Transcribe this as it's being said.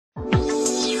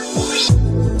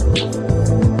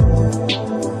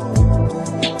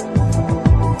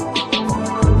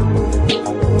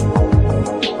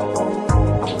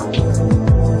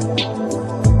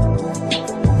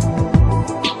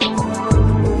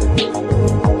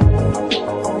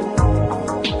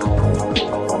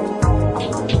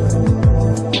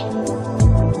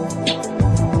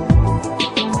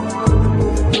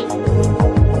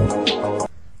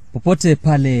Popote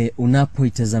pale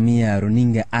unapoitazamia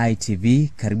runinga ITV,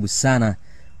 karibu sana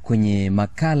kwenye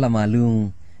makala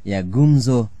maalum ya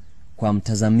Gumzo kwa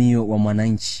mtazamio wa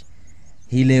mwananchi.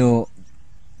 Hii leo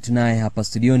tunaye hapa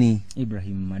studioni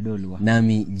Adolwa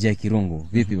nami Irungu.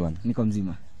 Vipi bwana? Niko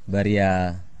mzima. Bari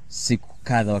ya siku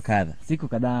kadha wa kadha. Siku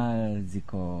kadhaa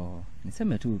ziko,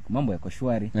 niseme tu mambo yako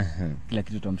shwari. Kila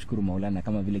kitu tunamshukuru Maulana,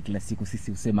 kama vile kila siku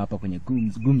sisi usema hapa kwenye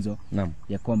Gumzo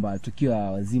ya kwamba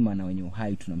tukiwa wazima na wenye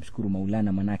uhai tunamshukuru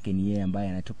Maulana, manake ni yeye ambaye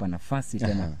anatupa nafasi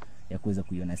tena ya kuweza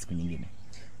kuiona siku nyingine.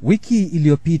 Wiki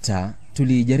iliyopita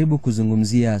tulijaribu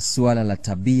kuzungumzia suala la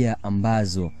tabia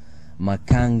ambazo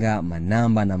makanga,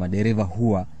 manamba na madereva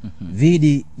huwa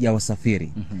dhidi ya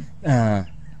wasafiri.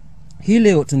 Hii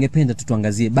leo tungependa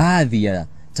tuangazie baadhi ya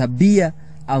tabia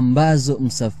ambazo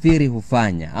msafiri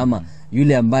hufanya, ama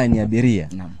yule ambaye ni abiria.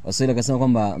 Waswahili wakasema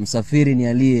kwamba msafiri ni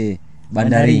aliye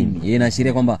bandarini. Yeye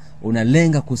inaashiria kwamba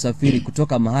unalenga kusafiri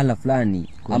kutoka mahala fulani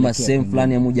ama sehemu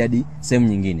fulani ya moja hadi sehemu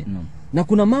nyingine. Na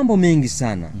kuna mambo mengi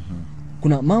sana.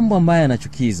 Kuna mambo ambayo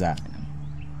yanachukiza.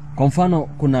 Kwa mfano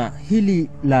kuna hili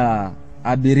la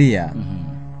abiria.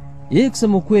 Yeye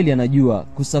kusema kweli anajua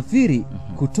kusafiri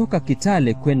kutoka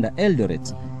Kitale kwenda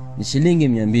Eldoret ni shilingi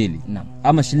 200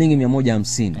 ama shilingi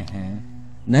 150.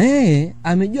 Na yeye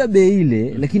amejua bei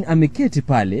ile, lakini ameketi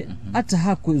pale hata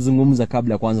hakuzungumza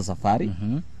kabla ya kuanza safari.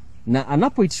 Na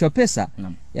anapoitishwa pesa,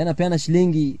 yanapeana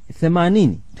shilingi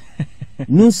 80.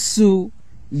 Nusu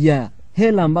ya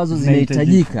hela ambazo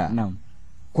zinahitajika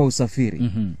kwa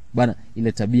usafiri. Bana,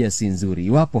 ile tabia si nzuri.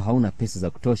 Iwapo hauna pesa za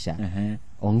kutosha,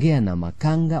 ongea na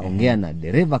makanga, ongea na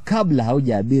dereva kabla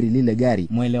haujaabiri lile gari.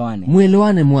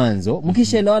 Muelewane mwanzo.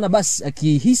 Mkishaelewana basi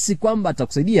akihisi kwamba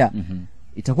atakusaidia,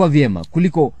 itakuwa vyema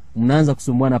kuliko mnaanza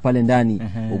kusumbuana pale ndani,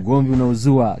 ugomvi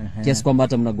unauzua kiasi kwamba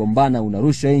hata mnagombana,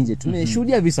 unarushwa nje.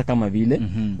 Tumeshuhudia visa kama vile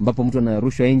ambapo mtu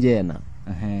anarushwa nje na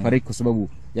fariki kwa sababu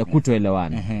ya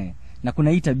kutoelewana. Na kuna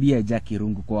hii tabia ya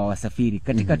Irungu kwa wasafiri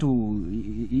katika tu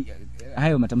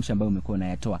hayo matamshi ambayo umekuwa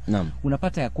unayatoa.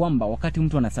 Unapata ya kwamba wakati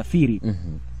mtu anasafiri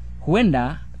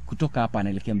huenda kutoka hapa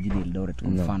anaelekea mjini Eldoret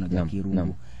kwa mfano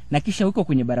Irungu, na kisha huko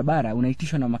kwenye barabara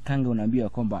unaitishwa na makanga, unaambiwa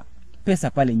kwamba pesa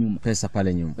pale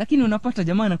nyuma. Lakini unapata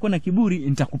jamaa anakuwa na kiburi,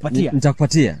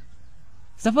 nitakupatia.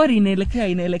 Safari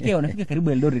inaelekea unafika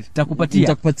karibu Eldoret,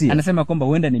 nitakupatia. Anasema kwamba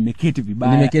huenda nimeketi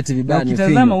vibaya.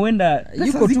 Ukitazama huenda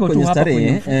yuko tu hapa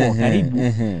kwenye mfuko karibu,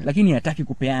 lakini hataki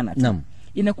kupeana tu.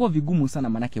 Inakuwa vigumu sana,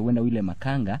 manake huenda yule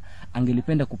makanga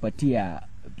angelipenda kupatia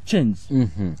change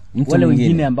wale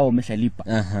wengine ambao wameshalipa,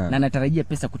 na anatarajia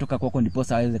pesa kutoka kwako ndipo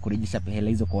aweze kurejesha hela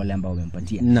hizo kwa wale ambao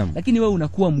wamempatia. Lakini wewe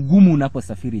unakuwa mgumu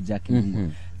unaposafiri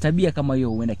Tabia kama hiyo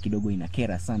huenda kidogo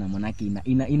inakera sana, manake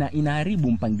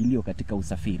inaharibu mpangilio katika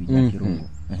usafiri Irungu.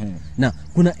 Na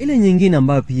kuna ile nyingine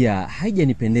ambayo pia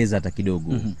haijanipendeza hata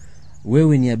kidogo.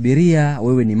 Wewe ni abiria,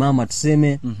 wewe ni mama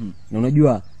tuseme, na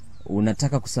unajua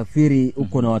unataka kusafiri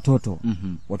uko na watoto.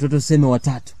 Watoto tuseme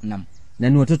 3. Na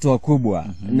ni watoto wakubwa.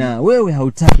 Na wewe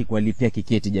hautaki kuwalipia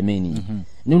kiketi jameni.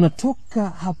 Ni unatoka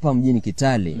hapa mjini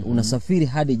Kitale, unasafiri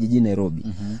hadi jijini Nairobi.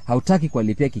 Hautaki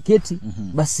kuwalipia kiketi,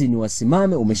 basi ni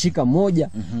wasimame, umeshika mmoja,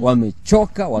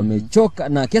 wamechoka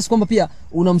na kiasi kwamba pia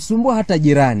unamsumbua hata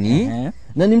jirani.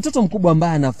 Na ni mtoto mkubwa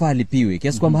ambaye anafaa alipiwe,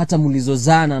 kiasi kwamba hata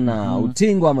mlizozana na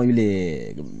utingo ama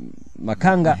yule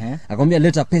makanga akamwambia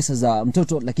leta pesa za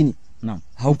mtoto, lakini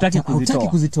hautaki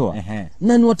kuzitoa.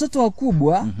 Na ni watoto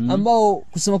wakubwa ambao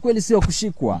kusema kweli sio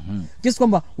kushikwa. Kiasi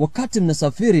kwamba wakati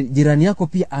mnasafiri jirani yako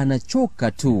pia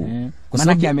anachoka tu. Kwa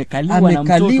sababu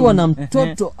amekaliwa na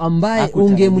mtoto ambaye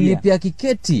ungemlipia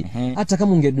kiketi. Hata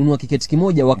kama ungenunua kiketi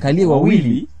kimoja wakalie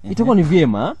wawili, itakuwa ni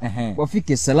vyema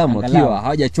wafike salamu wakiwa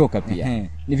hawajachoka pia.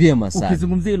 Ni vyema sana.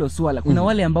 Ukizungumzia hilo swala, kuna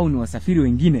wale ambao ni wasafiri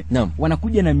wengine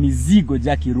wanakuja na mizigo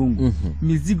Irungu.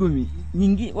 Mizigo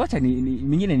nyingi, wacha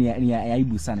mingine ni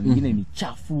aibu sana, mingine ni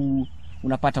chafu.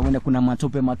 Unapata huenda kuna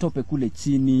matope kule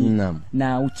chini,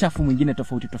 na uchafu mwingine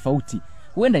tofauti.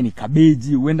 Huenda ni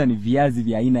kabeji, huenda ni viazi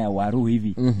vya aina ya waru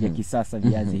hivi ya kisasa,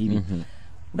 viazi hivi.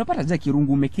 Unapata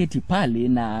Irungu umeketi pale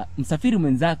na msafiri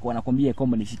mwenzako anakuambia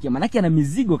kwamba nishikie, manake ana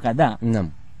mizigo kadhaa.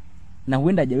 Na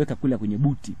huenda hajaweka kule kwenye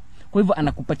buti. Kwa hivyo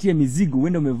anakupatia mizigo,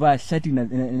 huenda umevaa shati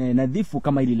nadhifu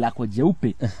kama ili lako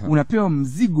jeupe. Unapewa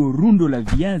mzigo rundo la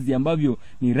viazi ambavyo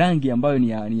ni rangi ambayo ni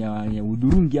ya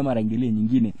udhurungi ama rangi ile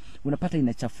nyingine. Unapata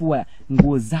inachafua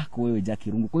nguo zako wewe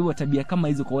Irungu. Kwa hivyo tabia kama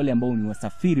hizo kwa wale ambao ni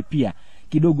wasafiri pia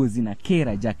kidogo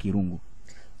zinakera Irungu.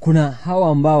 Kuna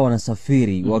hawa ambao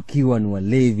wanasafiri wakiwa ni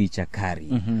walevi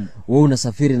chakari. Wewe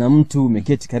unasafiri na mtu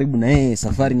umeketi karibu na yeye,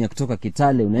 safari ni ya kutoka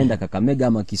Kitale unaenda Kakamega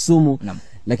ama Kisumu,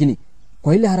 lakini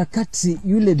kwa ile harakati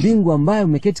yule bingwa ambaye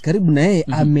umeketi karibu na yeye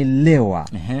amelewa.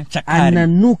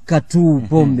 Ananuka tu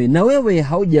pombe na wewe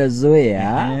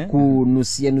haujazoea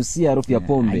kunusia harufu ya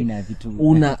pombe.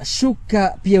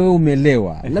 Unashuka pia wewe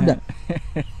umelewa. Labda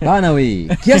bana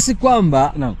wewe kiasi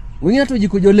kwamba wengine hata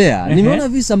ujikojolea. Nimeona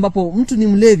visa ambapo mtu ni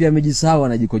mlevi amejisahau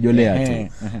anajikojolea tu.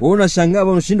 Wewe unashangaa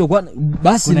unashindwa kwa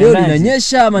basi leo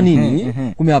linanyesha ama nini?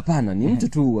 Kumbe hapana, ni mtu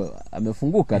tu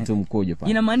amefunguka tu mkojo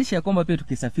pale. Inamaanisha ya kwamba pia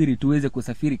tukisafiri tuweze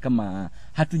kusafiri kama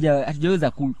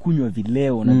hatujaweza kunywa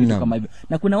vileo na vitu kama hivyo.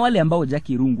 Na kuna wale ambao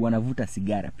Jackie Irungu wanavuta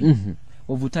sigara pia.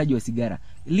 Wavutaji wa sigara.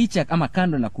 Licha ama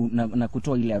kando na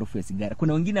kutoa ile harufu ya sigara.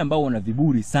 Kuna wengine ambao wana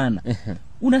viburi sana.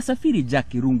 Unasafiri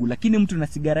Jackie Irungu lakini mtu na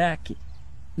sigara yake.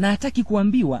 Na hataki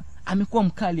kuambiwa, amekuwa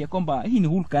mkali ya kwamba hii ni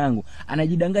hulka yangu.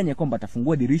 Anajidanganya kwamba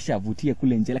atafungua dirisha avutie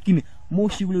kule nje, lakini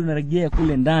moshi ule unarejea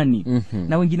kule ndani.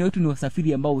 Na wengine wetu ni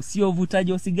wasafiri ambao sio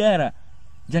wavutaji wa sigara.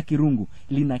 Jackie Irungu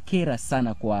linakera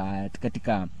sana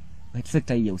katika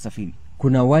sekta hii ya usafiri.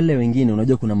 Kuna wale wengine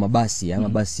unajua kuna mabasi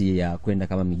mabasi ya kwenda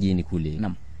kama mijini kule.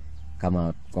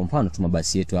 Kama kwa mfano tu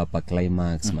mabasi yetu hapa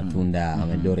Climax, Matunda,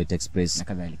 Eldoret Express na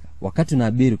kadhalika. Wakati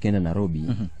unaabiri ukienda Nairobi,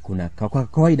 kuna kwa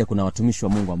kawaida kuna watumishi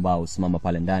wa Mungu ambao usimama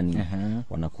pale ndani,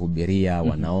 wanakuhubiria,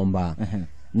 wanaomba.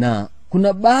 Na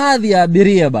kuna baadhi ya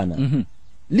abiria bana,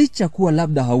 licha kuwa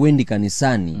labda hawendi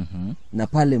kanisani, na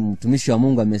pale mtumishi wa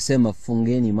Mungu amesema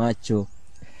fungeni macho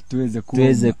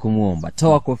tuweze kumuomba,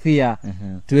 toa kofia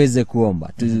tuweze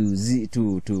kuomba,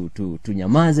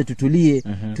 tunyamaze, tutulie,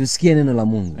 tusikie neno la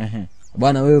Mungu.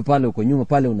 Bwana wewe pale uko nyuma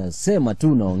pale unasema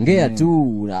tu, unaongea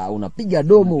tu, unapiga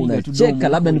domo, unacheka,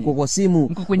 labda niko kwa simu,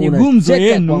 uko kwenye gumzo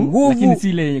yenu, lakini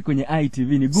sile kwenye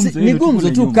ITV ni gumzo yenu. Ni gumzo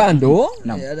tu kando,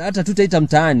 hata tutaita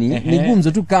mtaani, ni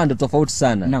gumzo tu kando, tofauti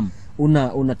sana.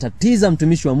 Unatatiza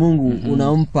mtumishi wa Mungu,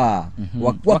 unampa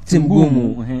wakati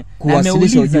mgumu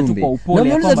kuwasilisha ujumbe. Na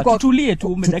muuliza tutulie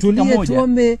tu dakika moja.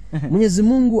 Mwenyezi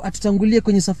Mungu atutangulie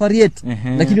kwenye safari yetu.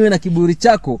 Lakini wewe na kiburi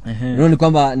chako, unaona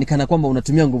kwamba nikana kwamba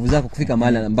unatumia nguvu zako kufika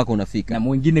mahali ambako unafika. Na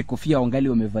mwingine kofia wangali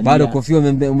wamevalia. Bado kofia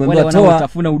umembatoa.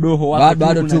 Utafuna udoho wako.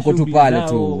 Bado tuko tu pale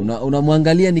tu.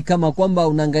 Unamwangalia ni kama kwamba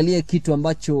unaangalia kitu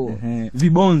ambacho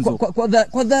vibonzo.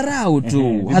 Kwa dharau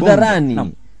tu,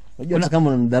 hadharani. Unajua kama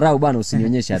unadharau bana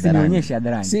usinionyeshe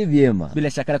hadharani. Si vyema. Bila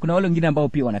shaka kuna wale wengine ambao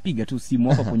pia wanapiga tu simu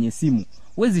hapa kwenye simu.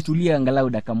 Huwezi tulia angalau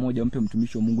dakika moja, umpe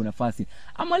mtumishi wa Mungu nafasi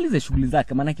amalize shughuli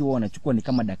zake, maana wao wanachukua ni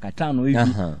kama dakika 5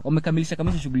 hivi. Wamekamilisha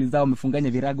shughuli zao, wamefunganya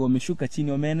virago, wameshuka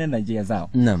chini, wameenda njia zao.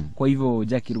 Kwa hivyo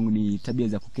Jackie Irungu ni tabia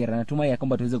za kukera. Natumai ya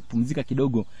kwamba tuweze kupumzika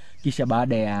kidogo, kisha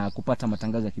baada ya kupata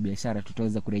matangazo ya kibiashara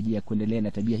tutaweza kurejea kuendelea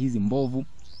na tabia hizi mbovu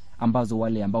ambazo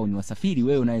wale ambao ni wasafiri,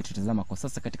 wewe unaye tutazama kwa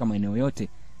sasa katika maeneo yote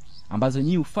ambazo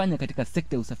nyinyi hufanya katika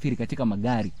sekta ya usafiri katika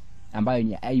magari, ambayo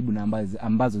ni aibu na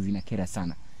ambazo zinakera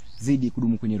sana. Zidi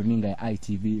kudumu kwenye runinga ya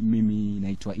ITV. Mimi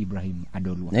naitwa Ibrahim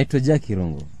Adolwa. Naitwa Jackie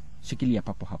Irungu. Shikilia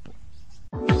papo hapo.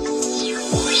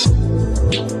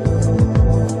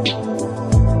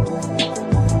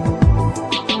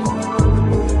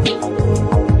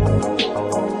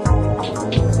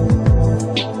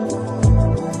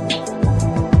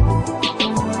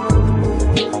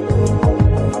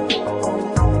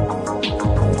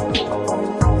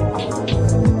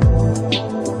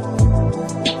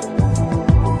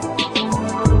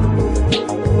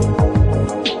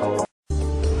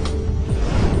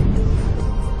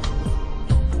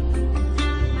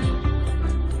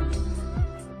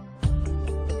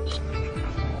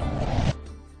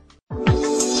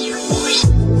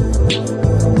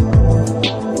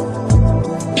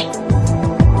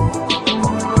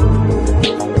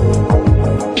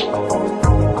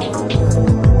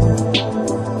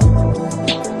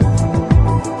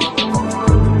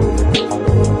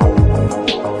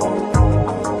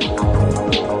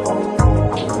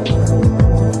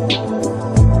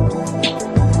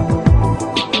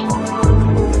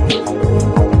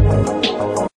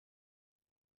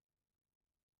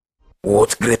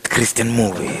 What great Christian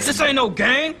movies? This ain't no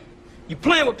game. You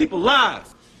playing with people's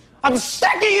lives. I'm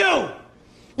sick of you!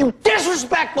 You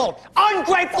disrespectful,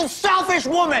 ungrateful, selfish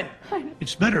woman!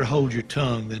 It's better to hold your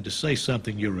tongue than to say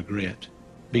something you'll regret.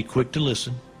 Be quick to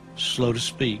listen, slow to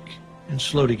speak, and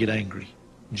slow to get angry.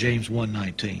 James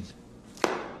 1:19.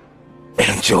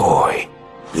 Enjoy,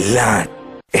 learn,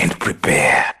 and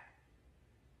prepare.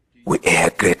 We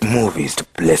air great movies to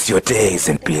bless your days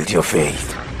and build your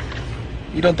faith.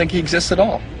 You don't think he exists at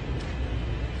all?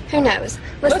 Who knows?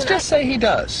 Let's just say he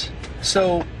does.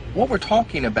 So, what we're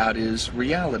talking about is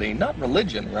reality, not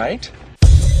religion, right?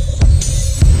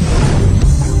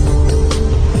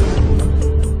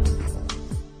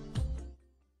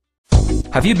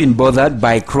 Have you been bothered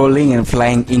by crawling and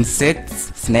flying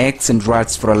insects, snakes and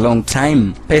rats for a long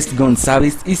time? PestGone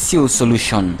service is your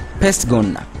solution.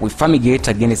 PestGone, we fumigate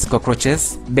against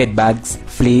cockroaches, bedbugs,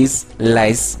 fleas,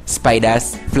 lice,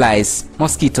 spiders, flies,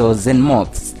 mosquitoes and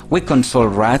moths. We control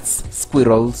rats,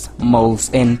 squirrels, moles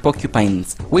and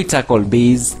porcupines. We tackle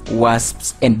bees,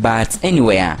 wasps and bats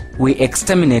anywhere. We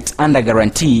exterminate under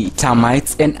guarantee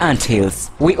termites and anthills.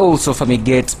 We also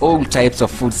fumigate all types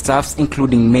of foodstuffs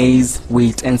including maize,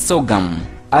 wheat and sorghum.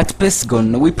 At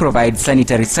PestGone, we provide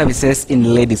sanitary services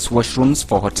in ladies' washrooms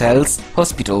for hotels,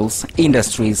 hospitals,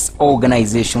 industries,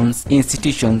 organizations,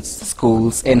 institutions,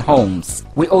 schools and homes.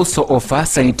 We also offer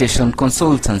sanitation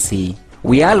consultancy.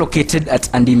 We are located at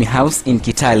Andimi House in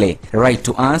Kitale. Write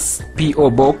to us, P.O.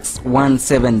 Box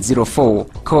 1704,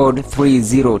 code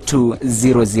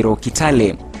 30200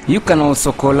 Kitale. You can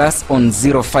also call us on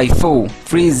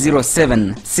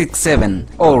 054-307-67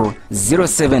 or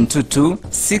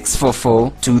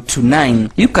 0722-644-229.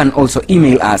 You can also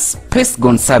email us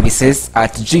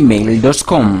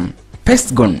pestgoneservices@gmail.com.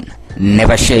 PestGone,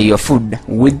 never share your food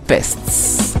with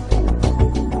pests.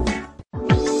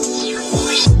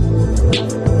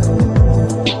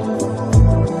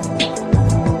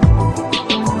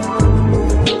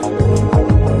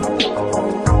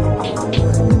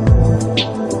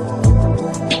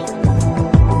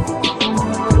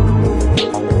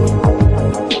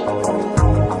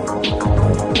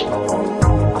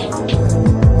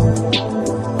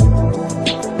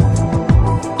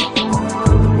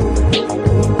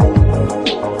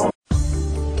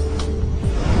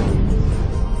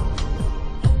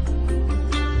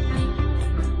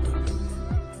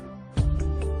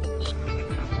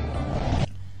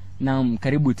 Naam,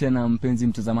 karibu tena mpenzi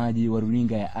mtazamaji wa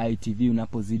runinga ya ITV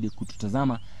unapozidi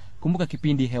kututazama. Kumbuka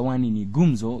kipindi hewani ni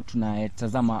Gumzo,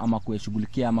 tunayatazama ama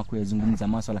kuyashughulikia ama kuyazungumza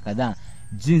masuala kadhaa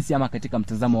jinsi ama katika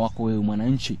mtazamo wako wewe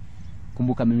mwananchi.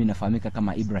 Kumbuka mimi nafahamika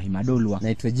kama Ibrah Adolwa.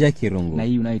 Naitwa Irungu. Na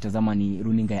hii unayotazama ni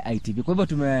runinga ya ITV. Kwa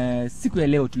hivyo siku ya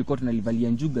leo tulikuwa tunalivalia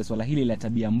njuga swala hili la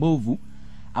tabia mbovu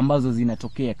ambazo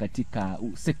zinatokea katika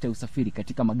sekta ya usafiri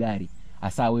katika magari,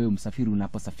 hasa wewe msafiri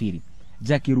unaposafiri.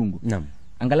 Irungu. Naam.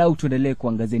 Angalau tuendelee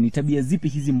kuangazia ni tabia zipi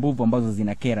hizi mbovu ambazo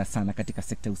zinakera sana katika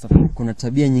sekta ya usafiri. Kuna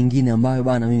tabia nyingine ambayo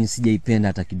bana mimi sijaipenda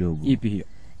hata kidogo. Ipi hiyo?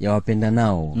 Ya wapenda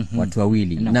nao watu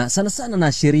wawili. Na sana sana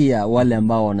na sheria wale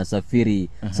ambao wanasafiri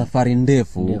safari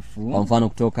ndefu. Kwa mfano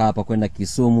kutoka hapa kwenda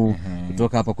Kisumu,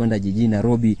 kutoka hapa kwenda jijini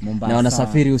Nairobi, na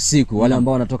wanasafiri usiku. Wale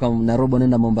ambao wanatoka Nairobi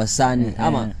wanaenda Mombasani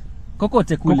ama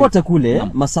kokote kule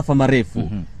masafa marefu.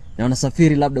 Na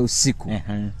wanasafiri labda usiku.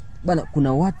 Bana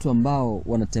kuna watu ambao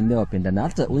wanatembea wapendana,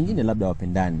 hata wengine labda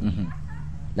wapendani.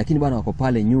 Lakini bwana wako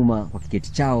pale nyuma kwa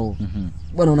kiketi chao.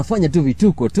 Bwana wanafanya tu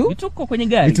vituko kwenye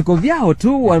gari. Vituko vyao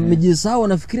tu, wamejisahau,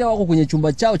 wanafikiria wako kwenye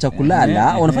chumba chao cha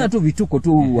kulala. Wanafanya tu vituko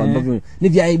tu ambavyo ni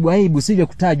vya aibu si vya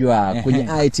kutajwa kwenye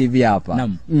ITV hapa.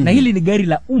 Na hili ni gari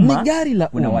la umma. Ni gari la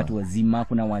kuna watu wazima,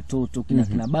 kuna watoto,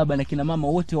 kina baba na kina mama,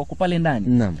 wote wako pale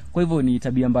ndani. Kwa hivyo ni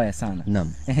tabia mbaya sana.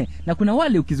 Na kuna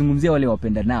wale ukizungumzia wale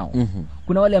wapenda nao.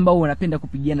 Kuna wale ambao wanapenda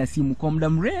kupigiana simu kwa muda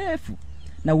mrefu.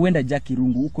 Na huenda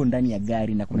Irungu huko ndani ya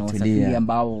gari, na kuna wasafiri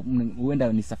ambao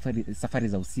huenda ni safari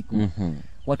za usiku.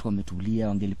 Watu wametulia,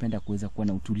 wangelipenda kuweza kuwa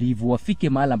na utulivu, wafike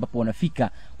mahali ambapo wanafika,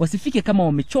 wasifike kama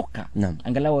wamechoka.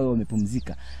 Angalau wao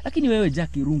wamepumzika. Lakini wewe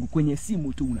Irungu kwenye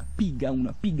simu tu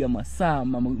unapiga masaa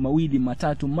mawili,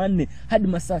 matatu, manne hadi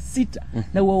masaa 6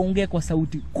 na waongea kwa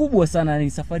sauti kubwa sana, ni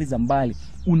safari za mbali.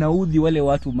 Unaudhi wale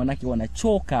watu manake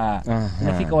wanachoka.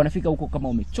 Wanafika huko kama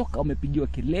wamechoka, wamepigiwa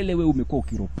kelele, wewe umekuwa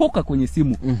ukiropoka kwenye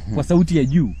simu kwa sauti ya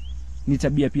juu. Ni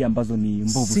tabia pia ambazo ni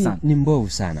mbovu sana. Ni mbovu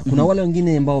sana. Kuna wale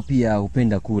wengine ambao pia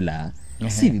hupenda kula.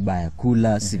 Si vibaya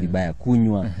kula, si vibaya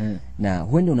kunywa. Na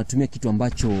huenda unatumia kitu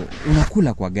ambacho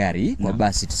unakula kwa gari, kwa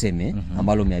basi tuseme,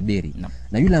 ambalo umeabiri.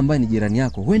 Na yule ambaye ni jirani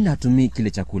yako huenda hatumii kile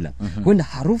chakula. Huenda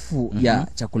harufu ya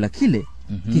chakula kile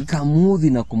kikamuudhi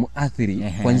na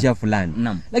kumuathiri kwa njia fulani.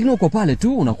 Lakini uko pale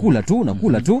tu unakula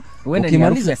tu.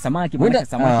 Ukimaliza samaki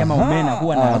kama umena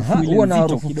huwa na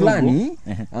harufu fulani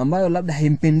ambayo labda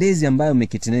haimpendezi, ambayo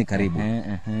umeketi naye karibu.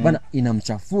 Bana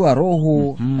inamchafua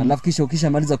roho. Alafu kisha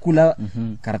ukishamaliza kula,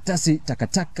 karatasi,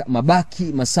 takataka, mabaki,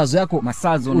 masazo yako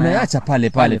unaacha pale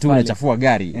tu, unachafua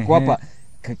gari. Kwa hapa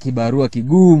kibarua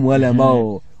kigumu wale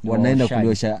ambao wanaenda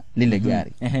kuliosha lile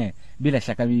gari. Bila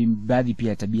shaka baadhi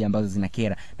pia tabia ambazo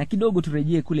zinakera. Na kidogo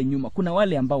turejee kule nyuma, kuna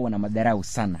wale ambao wana madharau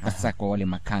sana, hasa kwa wale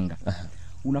makanga.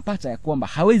 Unapata ya kwamba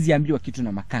hawezi ambiwa kitu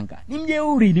na makanga. Ni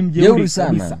mjeuri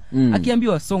sana.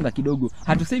 Akiambiwa songa kidogo,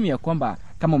 hatusemi ya kwamba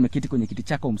kama umeketi kwenye kiti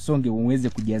chako umsonge uweze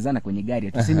kujazana kwenye gari.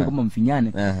 Hatusemi kwamba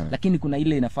mfinyane. Lakini kuna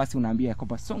ile nafasi unaambia ya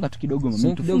kwamba songa tu kidogo,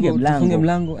 tufunge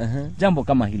mlango. Jambo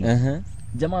kama hilo.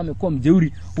 jamaa amekuwa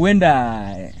mjeuri, huenda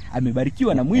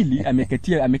amebarikiwa na mwili,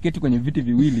 ameketi kwenye viti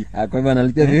viwili. Kwa hivyo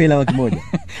analipia viwili ama kimoja.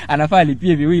 Anafaa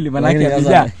alipie viwili maana yake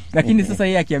amejaa. Lakini sasa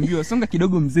yeye akiambiwa songa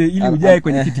kidogo mzee ili ujae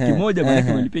kwenye kiti kimoja, maana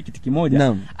yake unalipia kiti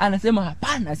kimoja. Anasema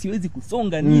hapana, siwezi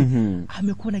kusonga nini.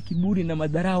 Amekuwa na kiburi na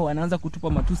madharau, anaanza kutupa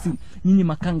matusi, nyinyi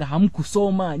makanga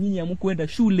hamkusoma, nyinyi hamkuenda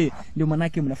shule, ndio maana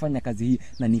yake mnafanya kazi hii,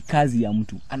 na ni kazi ya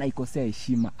mtu. Anaikosea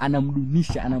heshima,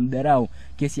 anamdunisha, anamdharau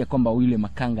kiasi ya kwamba yule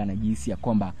makanga anajihisi ya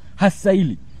kwamba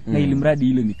hastahili. Na ili mradi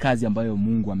ile ni kazi ambayo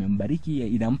Mungu amembariki,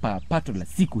 inampa pato la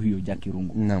siku hiyo. Jack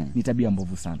Irungu, ni tabia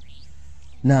mbovu sana.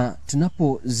 Na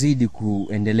tunapozidi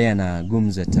kuendelea na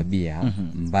gumzo ya tabia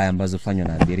mbaya ambazo fanywa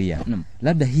na abiria,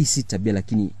 labda hii si tabia,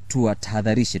 lakini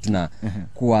tuwatahadharishe,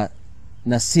 kuwa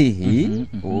nasihi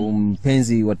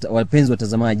wapenzi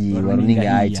watazamaji wa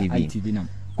runinga ITV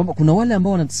kwamba kuna wale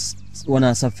ambao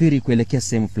wanasafiri kuelekea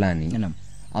sehemu fulani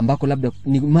ambako labda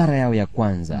ni mara yao ya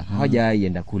kwanza,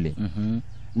 hawajaienda kule.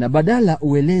 Na badala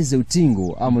ueleze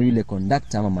utingo ama yule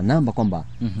conductor ama manamba kwamba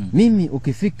mimi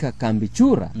ukifika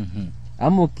Kambichura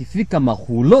ama ukifika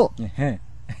Mahulo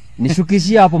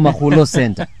nishukishia hapo Mahulo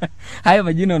Center. Hayo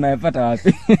majina unayapata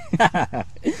wapi?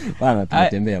 Bana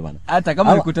tunatembea bana. Hata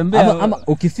kama ni kutembea ama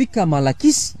ukifika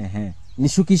Malakisi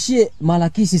nishukishie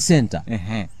Malakisi Center.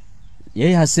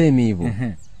 Yeye hasemi hivyo.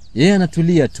 Yeye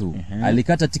anatulia tu.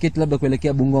 Alikata tiketi labda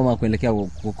kuelekea Bungoma, kuelekea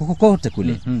kokote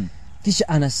kule. Kisha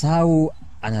anasahau,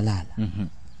 analala.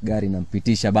 Gari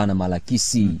nampitisha bana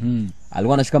Malakisi.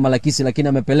 Alikuwa anashuka Malakisi lakini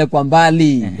amepelekwa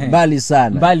mbali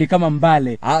sana. Mbali kama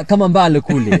Mbale. Kama Mbale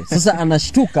kule. Sasa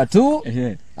anashtuka tu.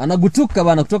 Anagutuka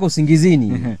bana kutoka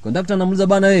usingizini. Conductor anamuuliza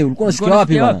bana, wewe ulikuwa unashukia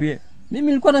wapi bana? Mimi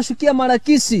nilikuwa nashukia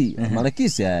Malakisi.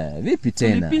 Malakisi vipi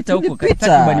tena? Tulipita huko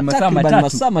takriban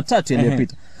masaa matatu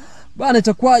yaliyopita. Bana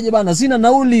itakuwaje bana, sina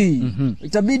nauli.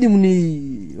 Itabidi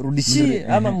mnirudishie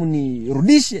ama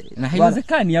mnirudishe. Na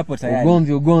haiwezekani hapo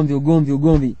tayari.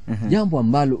 Ugomvi. Jambo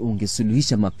ambalo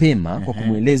ungesuluhisha mapema kwa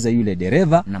kumueleza yule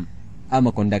dereva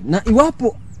ama conductor. Na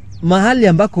iwapo mahali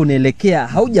ambako unaelekea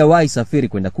haujawahi safiri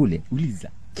kwenda kule, uliza,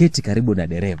 keti karibu na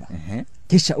dereva.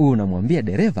 Kisha unamwambia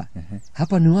dereva,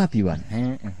 hapa ni wapi bwana?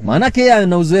 Maana yake yeye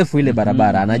ana uzoefu ile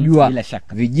barabara, anajua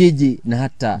vijiji na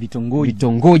hata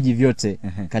vitongoji vyote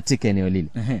katika eneo lile.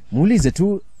 Muulize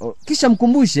tu, kisha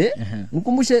mkumbushe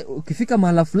ukifika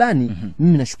mahala fulani,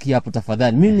 mimi nashukia hapo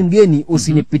tafadhali, mimi ni mgeni,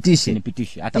 usinipitishe.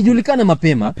 Ijulikane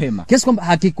mapema. Kiasi kwamba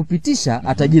hakikupitisha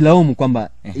atajilaumu kwamba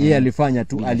yeye alifanya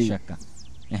tu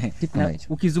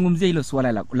ukizungumzia hilo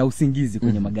swala la usingizi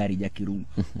kwenye magari Jack Irungu,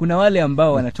 kuna wale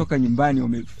ambao wanatoka nyumbani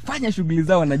wamefanya shughuli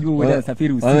zao, wanajua wale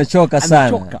safari usiku, wamechoka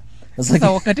sana.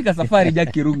 Sasa katika safari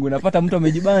Jack Irungu unapata mtu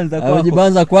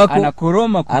amejibanza kwako,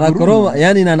 anakoroma,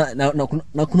 yani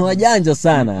na kuna wajanja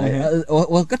sana.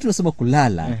 Wakati unasema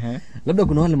kulala, labda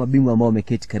kuna wale mabingwa ambao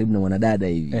wameketi karibu na mwanadada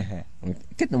hivi.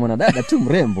 Keti na mwanadada tu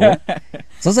mrembo.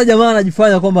 Sasa jamaa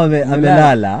anajifanya kwamba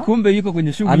amelala, kumbe yuko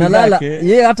kwenye shughuli zake. Analala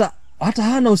yeye hata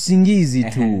hana usingizi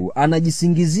tu,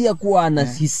 anajisingizia kuwa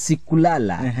anahisi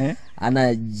kulala.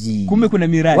 Kumbe kuna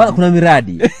miradi. Bwana kuna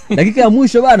miradi. Dakika ya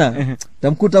mwisho bana,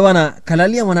 tamkuta bana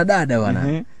kalalia mwanadada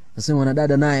bana. Nasema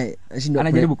mwanadada naye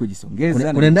anajaribu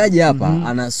kujisongeza. Unaendaje hapa?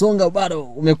 Anasonga bado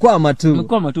umekwama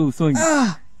tu usongi.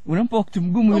 Unampa wakati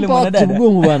mgumu yule mwanadada. Wakati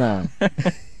mgumu bana.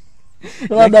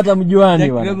 Labda hata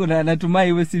mjuani bwana. Kidogo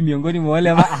natumai wewe si miongoni mwa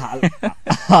wale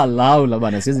Alaula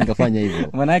bwana, siwezi nikafanya hivyo.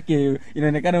 Maana yake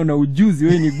inaonekana una ujuzi,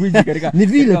 wewe ni gwiji katika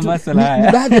masuala haya.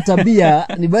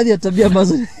 Ni baadhi ya tabia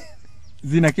ambazo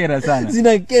zinakera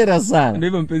sana. Ndio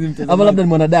hivyo mpenzi mtazamaji. Ama labda ni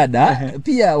mwanadada,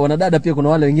 pia wanadada pia kuna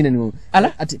wale wengine ni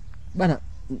ati bana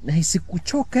nahisi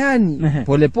kuchoka yani,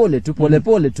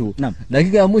 pole tu.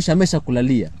 Dakika ya mwisho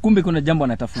ameshakulalia. Kumbe kuna jambo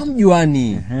anatafuta.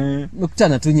 Hamjuani.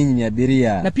 Mkutana tu nyinyi ni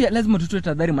abiria. Na pia lazima tutoe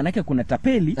tahadhari, maana yake kuna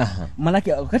tapeli. Maana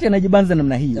yake wakati anajibanza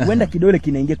namna hii, huenda kidole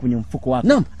kinaingia kwenye mfuko wake.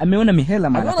 Ameona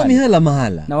mihela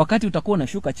mahala. Na wakati utakuwa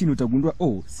unashuka chini utagundua,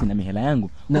 sina mihela yangu.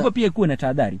 Kwa pia ikuwe na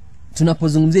tahadhari.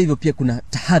 Tunapozungumzia hivyo pia kuna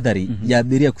tahadhari ya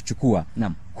abiria kuchukua.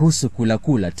 Kuhusu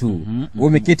kula tu. Wewe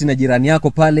umeketi na jirani yako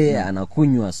pale,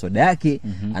 anakunywa soda yake,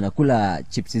 anakula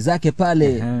chipsi zake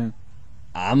pale,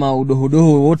 ama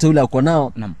udohodoho wote ule uko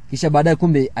nao. Kisha baadaye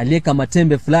kumbe alieka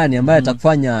matembe fulani ambaye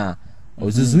atakufanya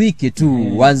uzuzuike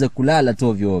tu, uanze kulala tu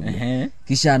ovyo.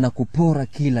 Kisha anakupora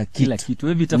kila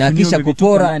kitu. Na kisha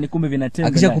kupora kumbe vinatembe.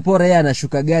 Akisha kupora yeye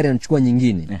anashuka gari anachukua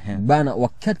nyingine. Bana,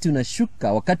 wakati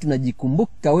unashuka, wakati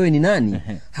unajikumbuka wewe ni nani,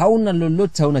 hauna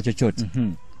lolote, hauna chochote.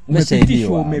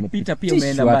 Umepita pia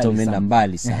umeenda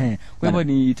mbali sana. Kwa hivyo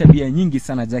ni tabia nyingi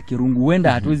sana Jack Irungu.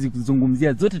 Huenda hatuwezi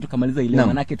kuzungumzia zote tukamaliza ile,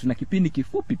 maana yake tuna kipindi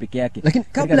kifupi peke yake. Lakini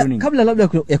kabla labda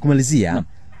ya kumalizia,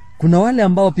 kuna wale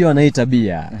ambao pia wana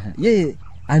tabia. Yeye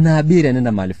anaabiri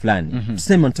anaenda mahali fulani.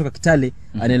 Tuseme anatoka Kitale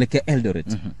anaelekea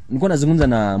Eldoret. Nilikuwa nazungumza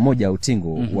na moja ya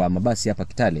utingo wa mabasi hapa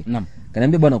Kitale.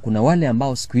 Kaniambia bwana, kuna wale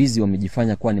ambao siku hizi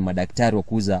wamejifanya kuwa ni madaktari wa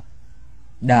kuuza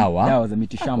dawa za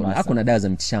mitishamba. Hakuna dawa za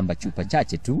mitishamba, chupa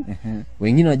chache tu.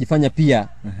 Wengine wanajifanya pia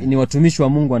ni watumishi wa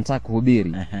Mungu, wanataka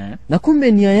kuhubiri. Na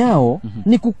kumbe nia yao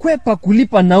ni kukwepa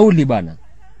kulipa nauli bana.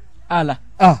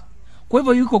 Kwa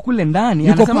hivyo yuko kule ndani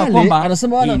anasema kwamba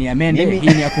hii ni ya mende, hii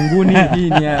ni ya kunguni, hii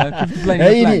ni ya kitu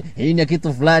fulani, hii ni ya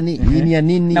kitu fulani, hii ni ya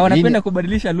nini. Na wanapenda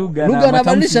kubadilisha lugha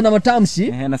anabadilisha na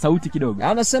matamshi na sauti kidogo.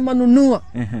 Anasema nunua.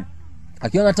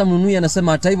 Akiona hata mnunui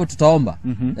anasema hata hivyo tutaomba.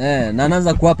 Na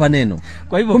anaanza kuwapa neno.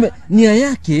 Kwa hivyo kumbe nia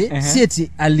yake si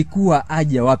eti alikuwa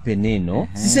aje wape neno.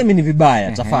 Sisemi ni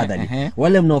vibaya, tafadhali.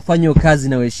 Wale mnaofanya kazi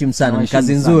na waheshimu sana, ni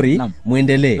kazi nzuri,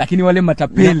 muendelee. Lakini wale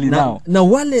matapeli nao na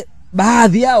wale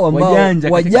baadhi yao ambao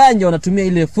wajanja wanatumia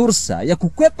ile fursa ya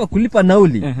kukwepa kulipa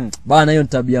nauli. Bana, hiyo ni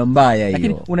tabia mbaya hiyo.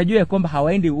 Lakini unajua ya kwamba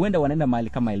hawaendi, huenda wanaenda mahali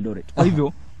kama Eldoret. Kwa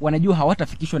hivyo wanajua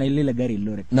hawatafikishwa na ile gari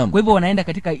Eldoret. Kwa hivyo wanaenda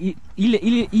katika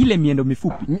ile miendo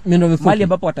mifupi. Mahali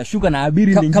ambapo watashuka na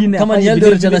abiri nyingine. Kama ni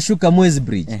Eldoret anashuka Mwezi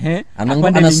Bridge.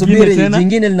 Anasubiri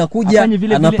jingine linakuja,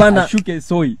 anapanda ashuke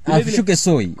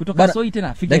Soi. Kutoka Soi tena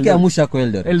afike dakika mwisho kwa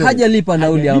Eldoret. Hajalipa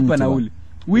nauli ya mtu.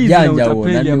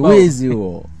 Wizi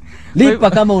huo.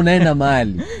 Lipa kama unaenda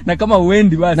mahali. Na kama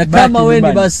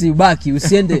uendi basi ubaki,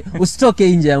 usiende,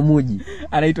 usitoke nje ya mji.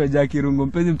 Anaitwa Jack Irungu.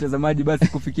 Mpenzi mtazamaji, basi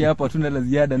kufikia hapo hatuna la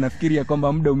ziada. Nafikiri ya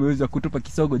kwamba muda umeweza kutupa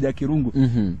kisogo. Jack Irungu,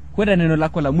 kwenda neno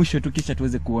lako la mwisho tu kisha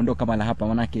tuweze kuondoka mala hapa,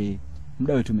 manake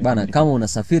muda wetu bana. Kama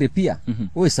unasafiri pia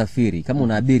wewe safiri, kama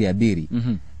unaabiri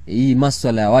hii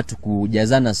masuala ya watu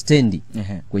kujazana stendi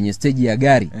kwenye stage ya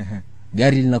gari.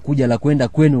 Gari linakuja la kwenda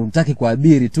kwenu, unataka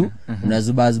kuabiri tu,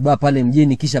 unazubazuba pale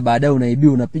mjini, kisha baadaye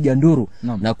unaibiwa, unapiga nduru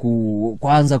na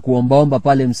kuanza kuombaomba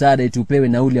pale msaada eti upewe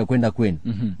nauli ya kwenda kwenu.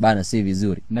 Bana, si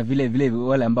vizuri. Na vile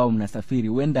wale ambao mnasafiri,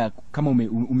 huenda kama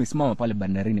umesimama pale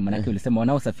bandarini, maana ulisema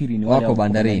wanaosafiri ni wale wako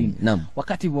bandarini.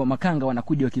 Wakati wa makanga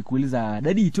wanakuja wakikuuliza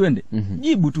dadi twende,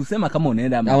 jibu tu, sema kama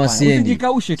unaenda ama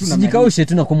usijikaushe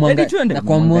tu na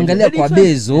kumwangalia kwa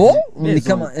bezo ni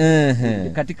kama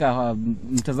katika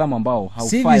mtazamo ambao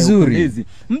haufai upendezi.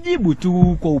 Mjibu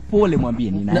tu kwa upole,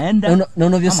 mwambie ninaenda. Na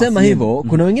unavyosema hivyo,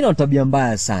 kuna wengine wana tabia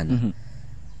mbaya sana.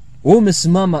 Wewe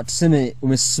umesimama, tuseme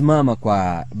umesimama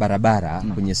kwa barabara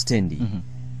kwenye stendi.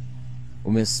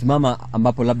 Umesimama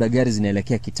ambapo labda gari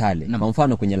zinaelekea Kitale. Kwa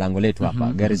mfano kwenye lango letu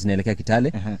hapa, gari zinaelekea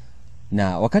Kitale.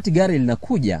 Na wakati gari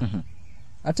linakuja,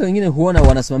 hata wengine huona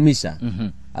wanasimamisha.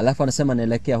 Alafu anasema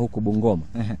naelekea huko Bungoma.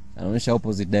 Anaonyesha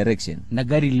opposite direction. Na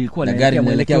gari lilikuwa linaelekea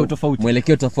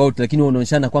mwelekeo tofauti, lakini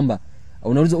unaonyeshana kwamba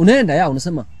unauliza unaenda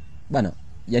unasema bana,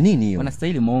 ya nini hiyo?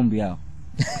 Wanastahili maombi yao.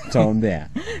 Taombea.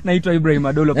 Naitwa Ibrah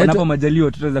Adolwa, panapo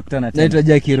majaliwa tutaweza kutana tena. Naitwa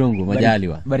Jack Irungu,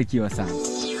 majaliwa. Barikiwa sana.